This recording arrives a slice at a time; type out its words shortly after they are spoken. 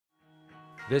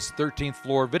This 13th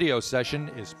floor video session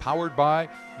is powered by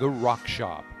The Rock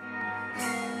Shop.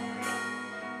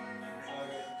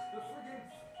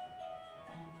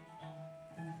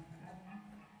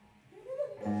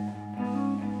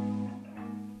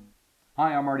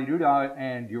 Hi, I'm Marty Duda,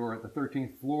 and you're at the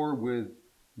 13th floor with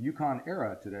Yukon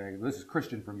Era today. This is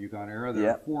Christian from Yukon Era.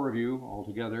 There are four of you all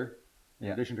together. In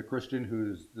addition to Christian,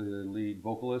 who's the lead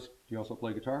vocalist. Do you also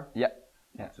play guitar? Yep.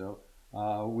 Yeah. So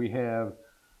we have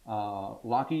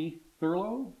Lockie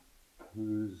Thurlow,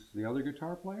 who's the other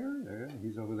guitar player. Yeah,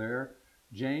 he's over there.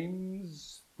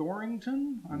 James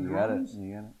Thorington on drums.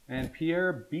 You got it. And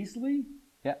Pierre Beasley.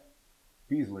 Yeah.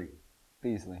 Beasley.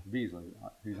 He's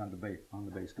on the bass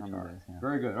guitar. Yeah.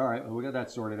 Very good. All right, well, we got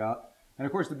that sorted out. And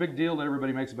of course, the big deal that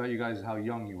everybody makes about you guys is how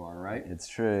young you are, right? It's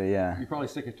true, yeah. You're probably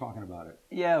sick of talking about it.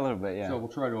 Yeah, a little bit, yeah. So we'll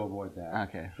try to avoid that.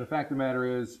 Okay. The fact of the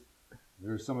matter is,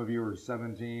 there's some of you are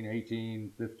 17,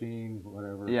 18, 15,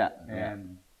 whatever. Yeah.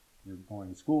 And you're going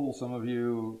to school, some of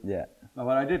you. Yeah.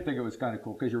 But I did think it was kind of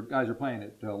cool because you guys are playing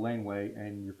at Laneway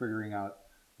and you're figuring out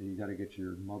that you got to get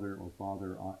your mother or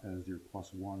father as your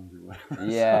plus ones or whatever.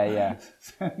 Yeah,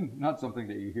 so, not something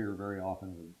that you hear very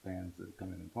often with bands that come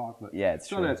in and talk, but yeah, it's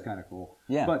so true. that's kind of cool.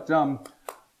 Yeah. But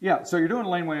yeah, so you're doing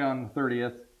Laneway on the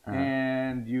 30th,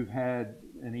 and you've had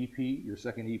an EP, your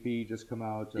second EP, just come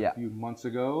out a few months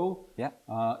ago. Yeah.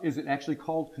 Is it actually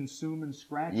called Consume and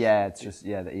Scratch? Yeah, it's just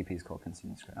the EP is called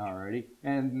Consume and Scratch. Alrighty,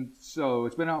 and so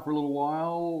it's been out for a little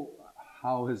while.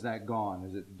 How has that gone?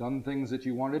 Has it done things that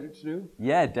you wanted it to do?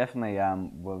 Yeah, definitely.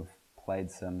 We've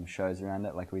played some shows around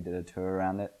it, like we did a tour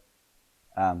around it,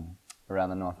 around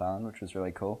the North Island, which was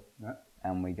really cool. Yeah.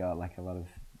 And we got like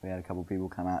we had a couple of people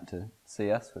come out to see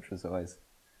us, which was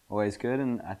always good,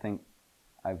 and I think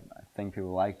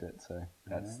people liked it, so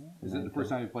that's... Is it the first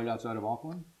time you played outside of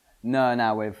Auckland?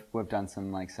 No, we've done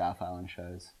some like South Island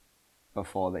shows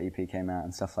before the EP came out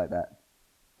and stuff like that.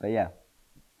 But yeah,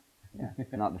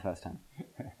 not the first time.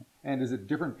 And is it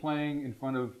different playing in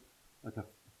front of like a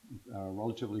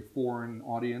relatively foreign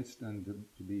audience than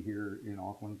to be here in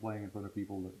Auckland playing in front of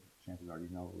people that chances are you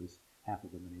know at least half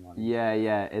of them in the audience?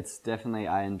 Yeah, it's definitely,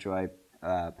 I enjoy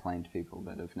playing to people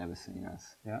that have never seen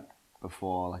us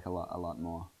before, like a lot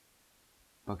more,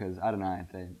 because I don't know,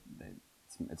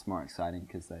 it's more exciting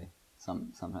because they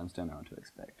sometimes don't know what to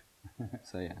expect.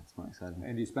 So yeah, it's more exciting.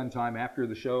 And do you spend time after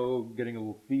the show getting a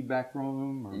little feedback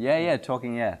from them? Or?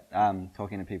 Talking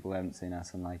to people who haven't seen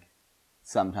us, and like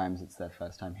sometimes it's their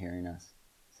first time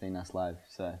seeing us live.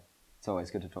 So it's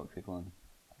always good to talk to people, and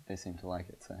they seem to like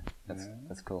it. So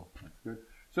that's cool. That's good.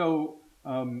 So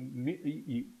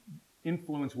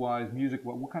influence-wise, music,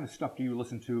 what kind of stuff do you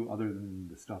listen to other than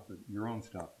the stuff your own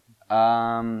stuff?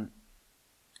 I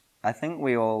think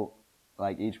we all,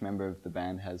 like each member of the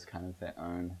band has kind of their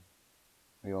own.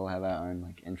 We all have our own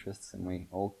like interests, and we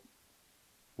all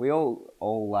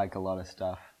like a lot of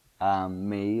stuff.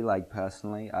 Me, like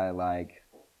personally, I like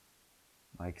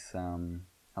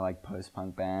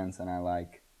post-punk bands, and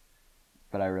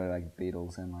but I really like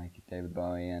Beatles and like David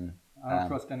Bowie, and I don't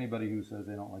trust anybody who says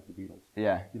they don't like the Beatles.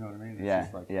 Yeah. You know what I mean?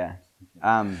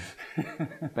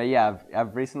 But yeah,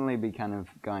 I've recently been kind of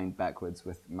going backwards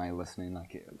with my listening,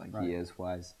 like years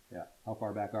wise. Yeah. How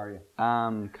far back are you?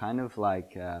 I'm kind of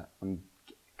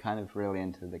really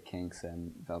into the Kinks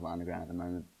and Velvet Underground at the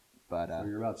moment. But so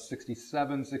you're about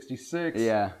 67, 66.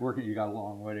 Yeah. You got a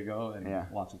long way to go, and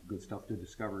lots of good stuff to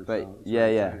discover. But so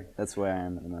that's where I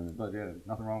am at the moment. But yeah,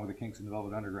 nothing wrong with the Kinks and the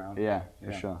Velvet Underground. Yeah,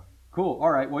 for sure. Cool.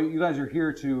 All right. Well, you guys are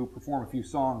here to perform a few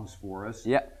songs for us.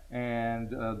 Yeah. And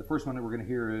the first one that we're going to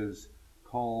hear is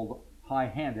called High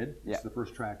Handed. It's the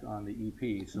first track on the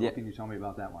EP. So what can you tell me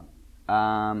about that one?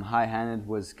 High Handed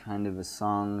was kind of a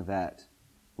song that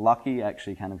Lockie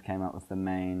actually kind of came up with the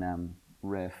main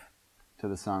riff to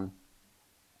the song.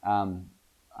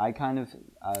 I kind of,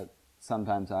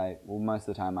 most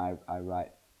of the time I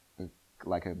write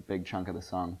like a big chunk of the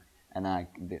song, and then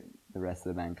the rest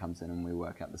of the band comes in and we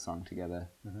work out the song together,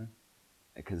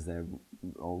 because they're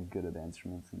all good at the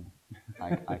instruments, and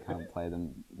I can't play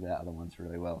the other ones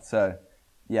really well. So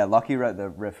yeah, Lockie wrote the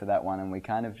riff for that one, and we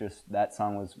kind of that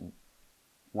song was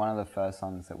one of the first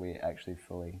songs that we actually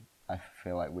I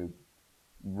feel like we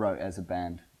wrote as a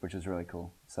band, which is really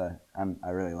cool. So I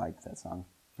really liked that song.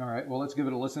 All right, well, let's give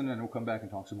it a listen, and we'll come back and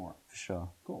talk some more. For sure.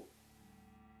 Cool.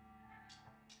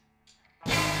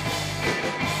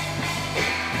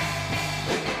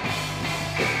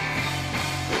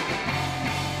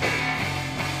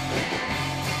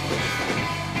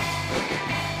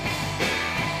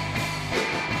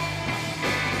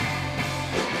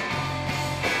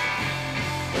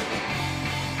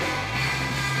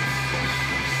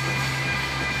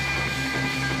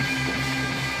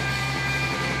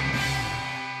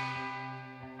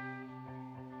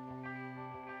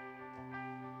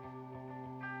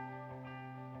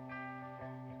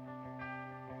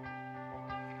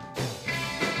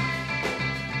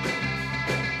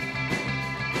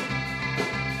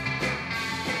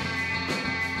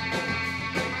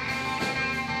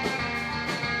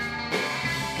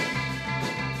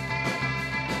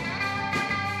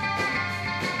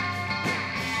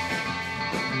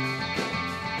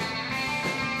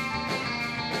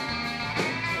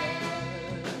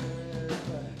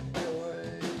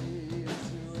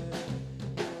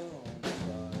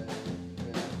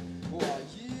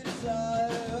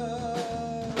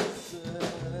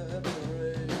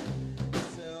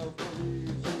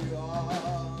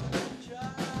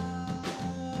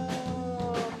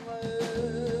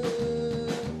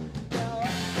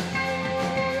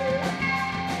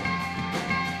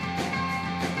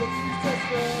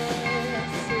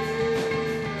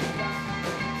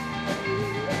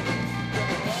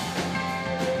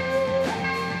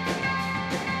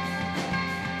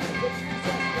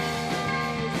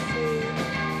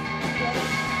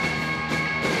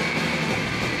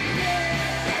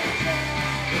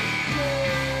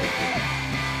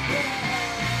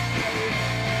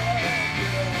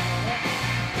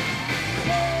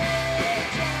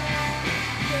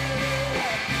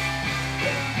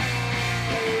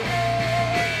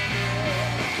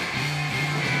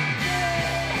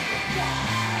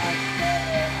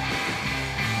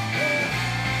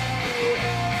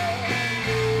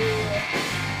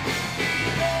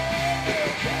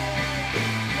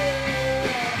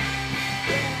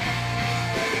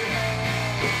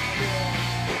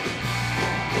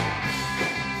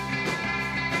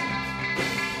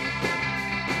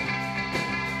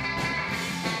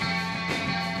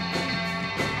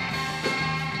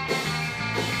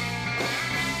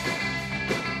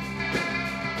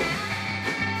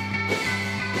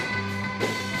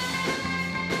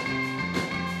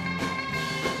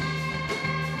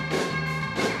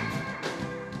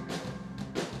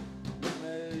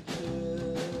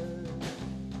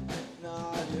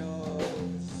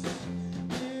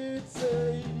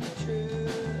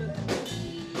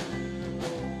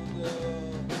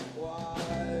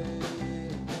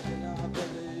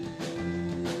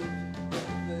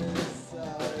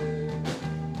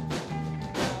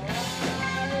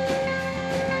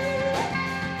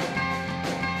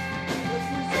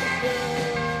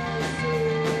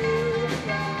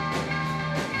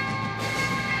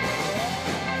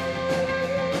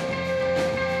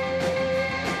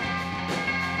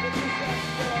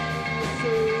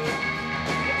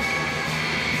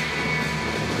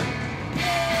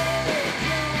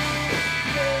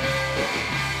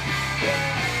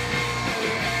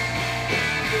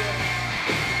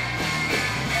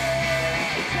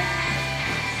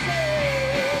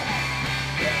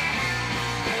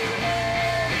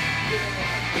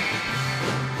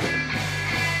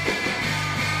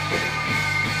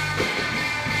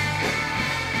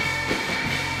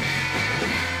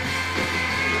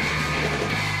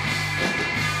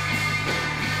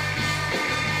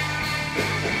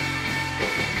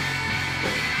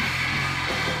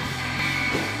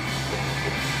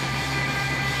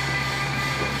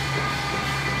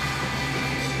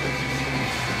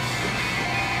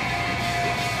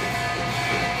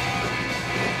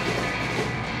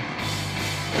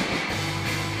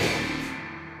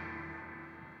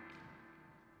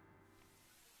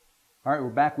 All right, we're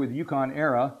back with Yukon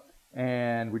Era,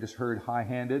 and we just heard High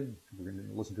Handed. We're going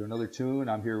to listen to another tune.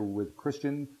 I'm here with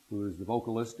Christian, who is the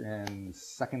vocalist and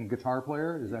second guitar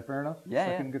player. Is that fair enough? Yeah.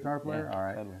 Second guitar player? Yeah, all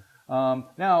right. totally.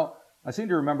 Now, I seem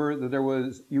to remember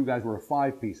that you guys were a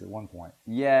 5-piece at one point.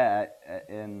 Yeah,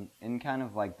 in kind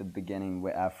of like the beginning,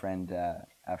 our friend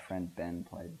Ben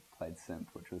played synth,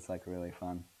 which was like really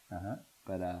fun. Uh-huh.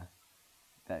 But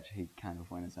that he kind of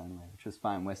went his own way, which was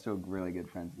fine. We're still really good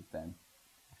friends with Ben.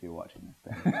 If you're watching this,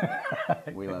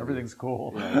 Ben, we love Everything's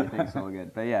cool. Yeah, everything's all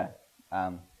good. But yeah.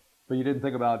 But you didn't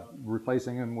think about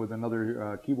replacing him with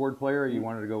another keyboard player? You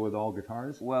wanted to go with all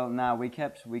guitars? Well, no, we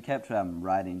kept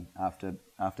writing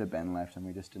after Ben left, and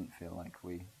we just didn't feel like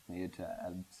we needed to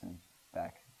add some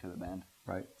back to the band.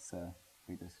 Right. So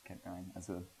we just kept going as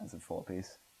a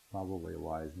 4-piece. Probably a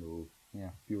wise move.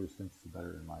 Yeah. Fewer synths, the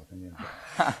better, in my opinion.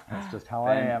 That's just how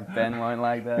I am. Ben won't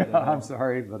like that. I'm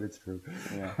sorry, but it's true.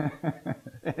 Yeah.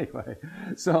 Anyway,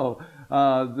 so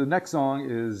the next song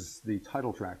is the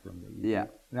title track from the EP. Yeah.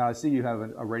 Now, I see you have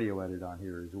a radio edit on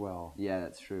here as well. Yeah,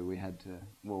 that's true. We had to,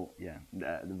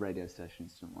 the radio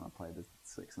stations didn't want to play the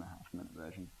 6.5-minute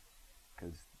version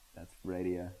because that's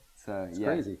radio. So, it's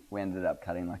crazy. We ended up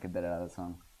cutting like a bit out of the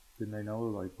song. Didn't they know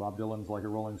like Bob Dylan's like a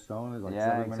Rolling Stone is like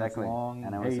 7 minutes long?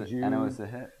 And it was a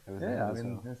hit. It was I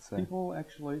mean, people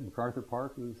actually, MacArthur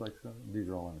Park was like, these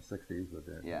are all in the 60s, but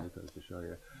it goes to show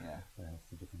you. Yeah.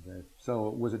 It's a different day. So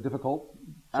was it difficult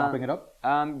chopping it up?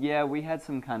 Yeah, we had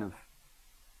some kind of,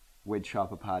 we'd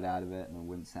chop a part out of it and it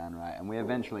wouldn't sound right. And we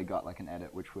eventually got like an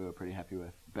edit, which we were pretty happy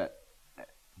with. But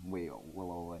we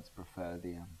will always prefer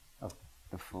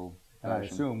the full and I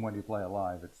assume when you play it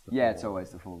live, it's the it's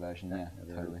always the full version.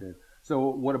 Yeah, totally. Good. So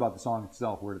what about the song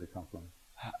itself? Where did it come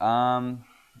from?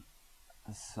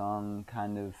 The song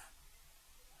kind of.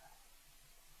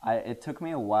 It took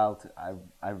me a while to.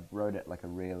 I wrote it like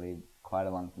quite a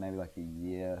long, maybe like a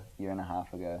year and a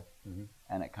half ago,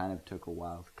 and it kind of took a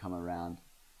while to come around.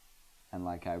 And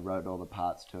like I wrote all the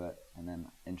parts to it, and then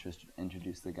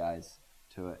introduced the guys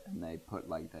to it, and they put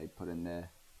in their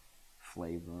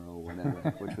flavor or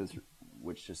whatever,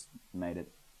 which just made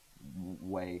it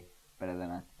way better than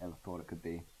I ever thought it could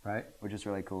be. Right. Which is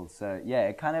really cool. So yeah,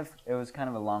 it was kind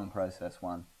of a long process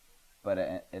one, but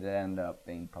it ended up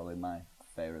being probably my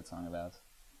favorite song of ours.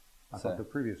 I thought the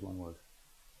previous one was.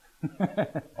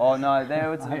 Oh no,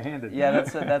 there was High-handed. Yeah,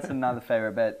 that's another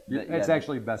favorite. But it's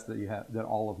actually best that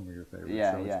all of them are your favorite.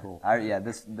 Yeah, so yeah.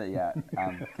 It's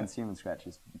cool. Consume and Scratch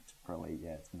is probably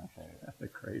it's my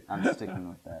favorite. Great. I'm sticking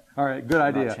with that. All right, good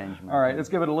idea. Not changing my all right, opinion. let's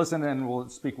give it a listen and we'll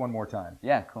speak one more time.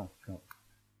 Yeah, cool.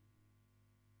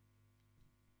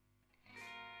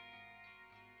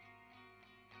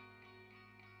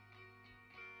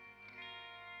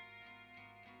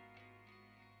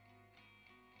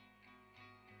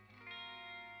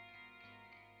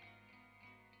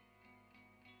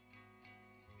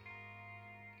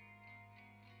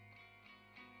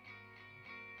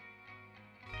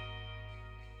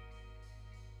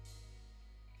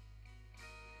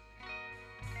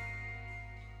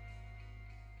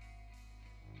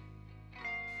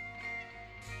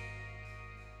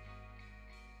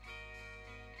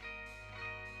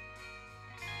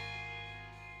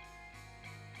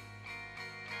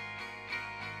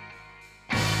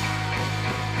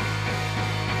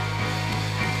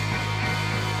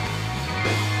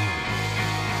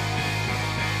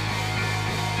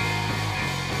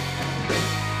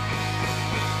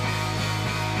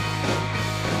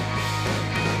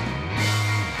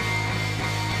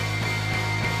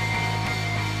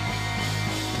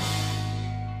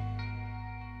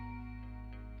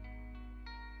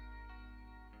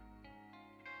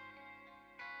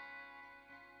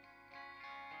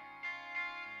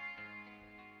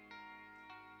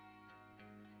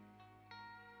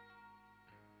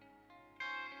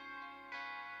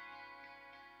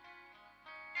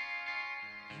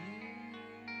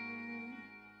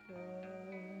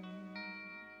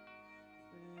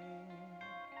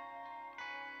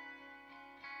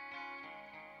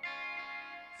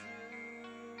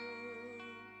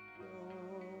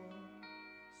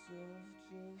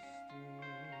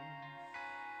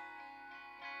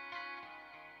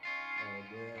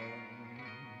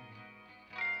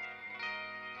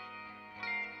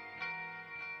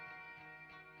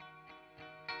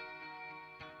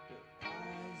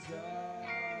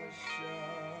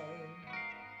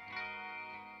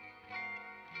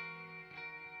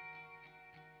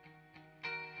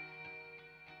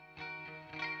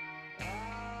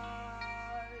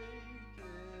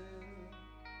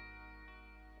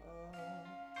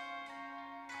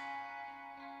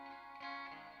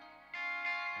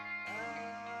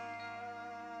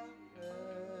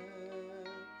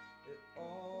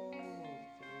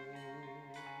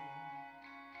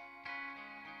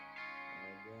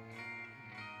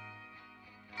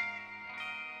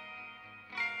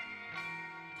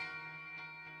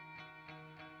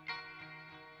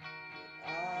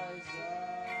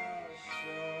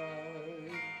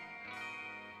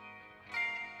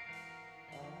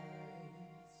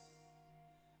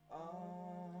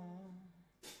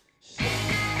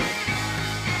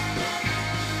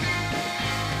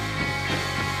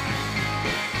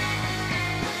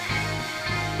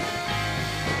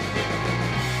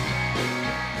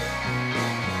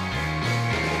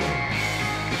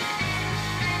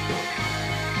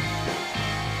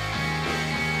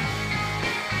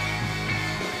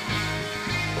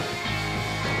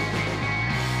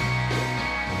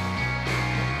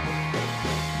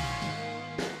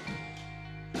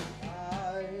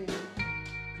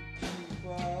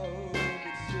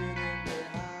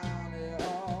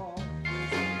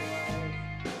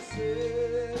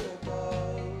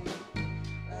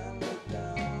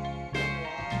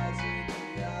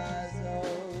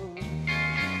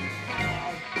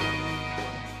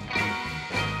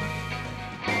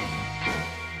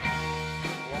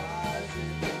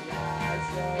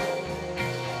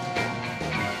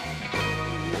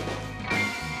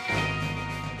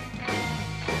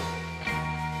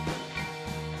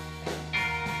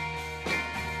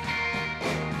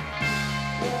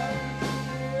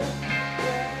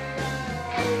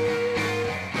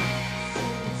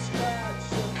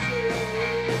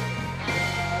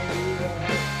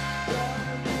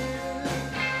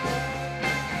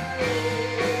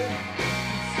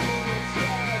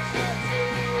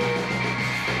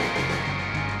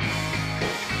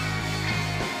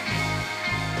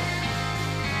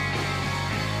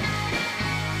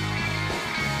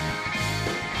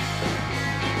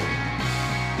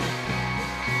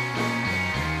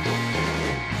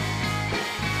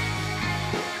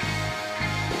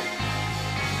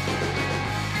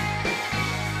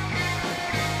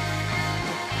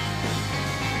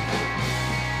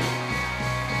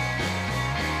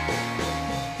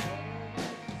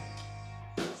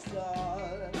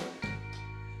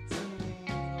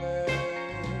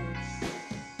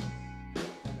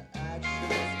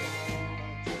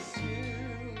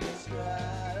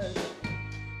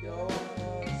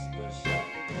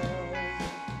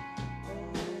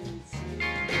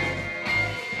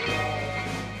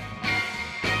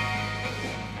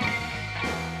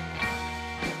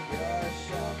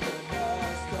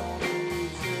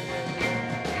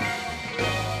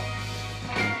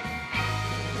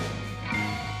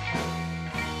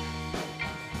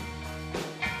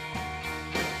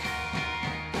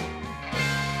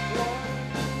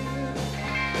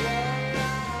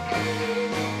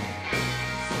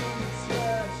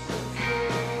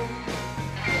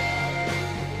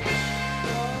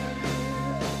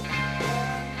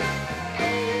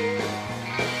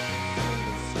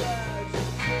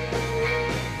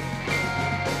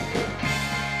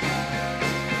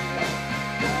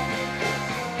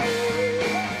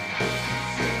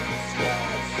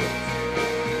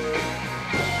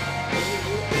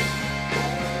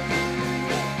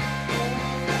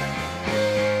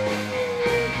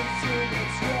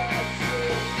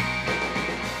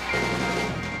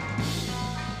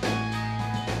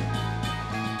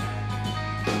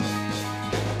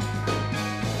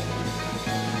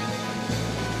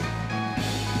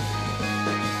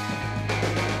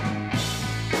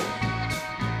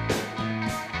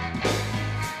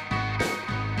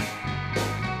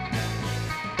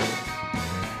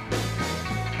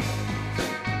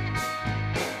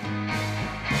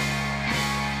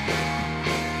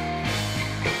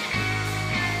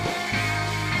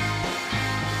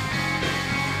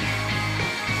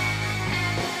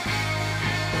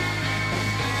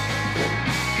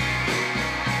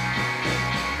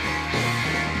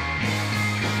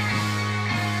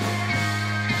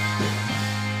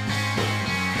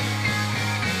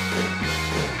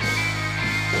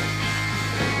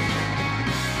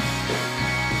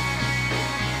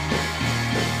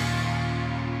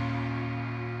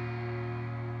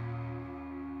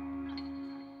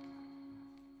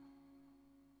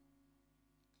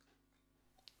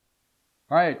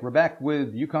 All right, we're back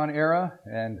with Yukon Era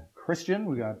and Christian.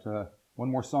 We got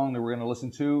one more song that we're going to listen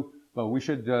to, but we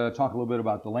should talk a little bit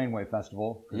about the Laneway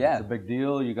Festival. Yeah. It's a big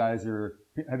deal. You guys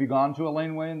have you gone to a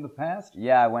Laneway in the past?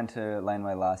 Yeah, I went to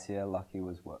Laneway last year. Lucky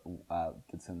was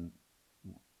did some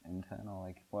internal,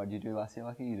 like, what did you do last year,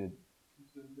 Lucky? You did?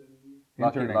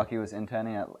 Lucky was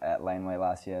interning at Laneway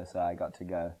last year, so I got to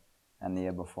go. And the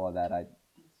year before that,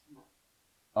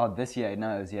 this year?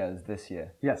 No, it was this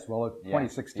year. Yes, well,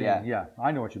 2016, yeah.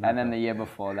 I know what you meant. And then the year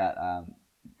before that,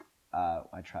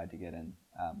 I tried to get in,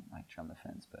 like, jump the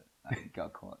fence, but I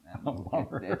got caught,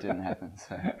 and it didn't happen,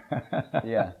 so,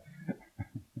 yeah.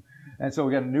 And so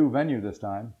we got a new venue this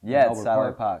time. Yeah, it's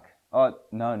Silo Park. Oh,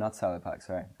 no, not Silo Park,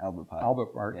 sorry, Albert Park.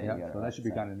 Albert Park, yeah. So that should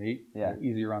be kind of neat. Yeah.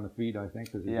 Easier on the feet, I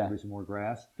think, because there's going to be some more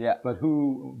grass. Yeah. But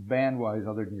who, band-wise,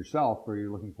 other than yourself, are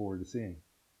you looking forward to seeing?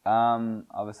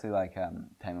 Obviously, like,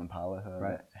 Tame Impala, who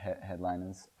are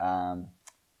headliners. I'm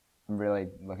really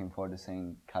looking forward to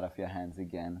seeing Cut Off Your Hands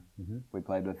again. Mm-hmm. We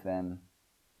played with them,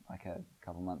 like, a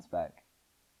couple months back.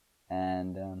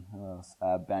 And, who else?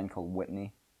 A band called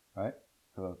Whitney. Right.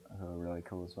 Who are really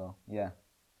cool as well. Yeah.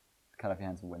 Cut Off Your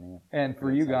Hands with Whitney. And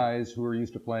for you guys who are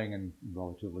used to playing in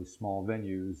relatively small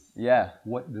venues,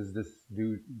 what does this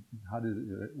do?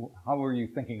 How are you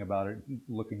thinking about it?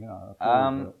 Looking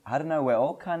I don't know. We're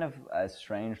all kind of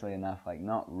strangely enough, like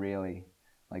not really,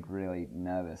 like really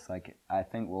nervous. Like I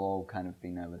think we'll all kind of be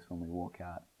nervous when we walk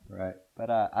out. Right. But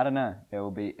I don't know. It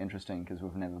will be interesting because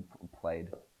we've never played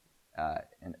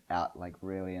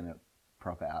really in a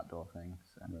proper outdoor thing.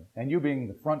 So. Right. And you being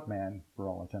the front man for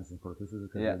all intents and purposes,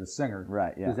 because you're the singer,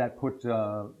 right? Yeah. Does that put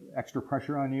extra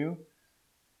pressure on you?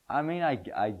 I mean,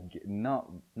 I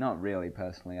not really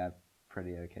personally. I'm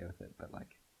pretty okay with it, but like,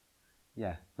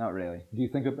 yeah, not really. Do you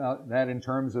think about that in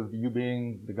terms of you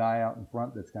being the guy out in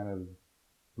front that's kind of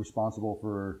responsible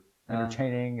for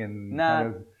entertaining and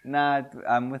I'm when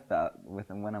I'm with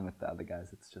the other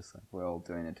guys, it's just like we're all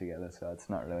doing it together, so it's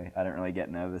not really. I don't really get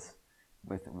nervous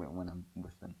when I'm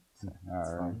with them. So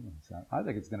all right. So I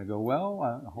think it's going to go well.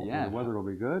 Hopefully the weather will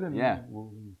be good, and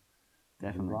we'll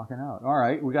definitely be rocking out. All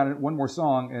right, we got one more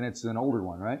song, and it's an older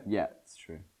one, right? Yeah, it's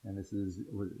true. And this is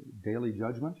Daily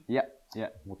Judgment? Yeah, yeah.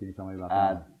 What can you tell me about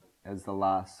that? It was the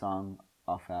last song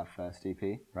off our first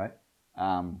EP. Right.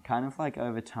 Kind of like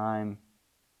over time,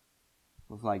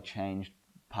 we've like changed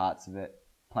parts of it,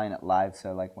 playing it live,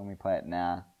 so like when we play it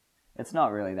now, it's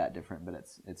not really that different, but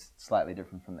it's slightly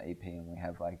different from the EP, and we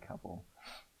have like a couple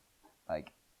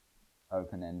like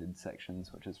open-ended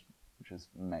sections, which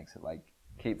makes it like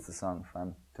keeps the song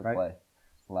fun to play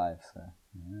live. So.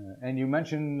 And you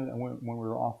mentioned when we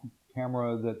were off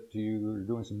camera that you were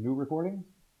doing some new recording.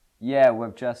 Yeah,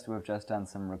 we've just done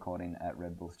some recording at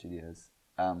Red Bull Studios,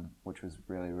 which was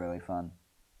really really fun.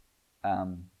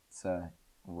 So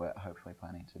we're hopefully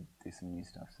planning to do some new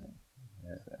stuff soon.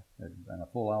 Yeah. So. And a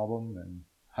full album, and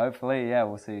hopefully, yeah,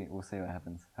 we'll see what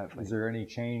happens. Hopefully. Is there any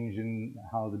change in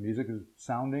how the music is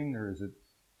sounding, or is it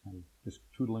kind of just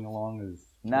tootling along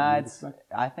as?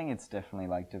 I think it's definitely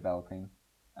like developing,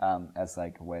 as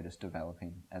like we're just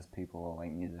developing as people or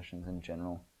like musicians in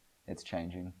general. It's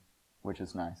changing, which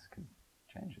is nice because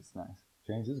change is nice.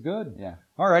 Change is good. Yeah.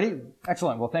 Alrighty.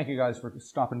 Excellent. Well, thank you guys for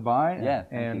stopping by. Yeah.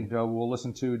 And we'll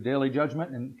listen to Daily Judgment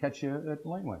and catch you at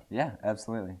Laneway. Yeah,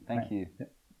 absolutely. Thank you.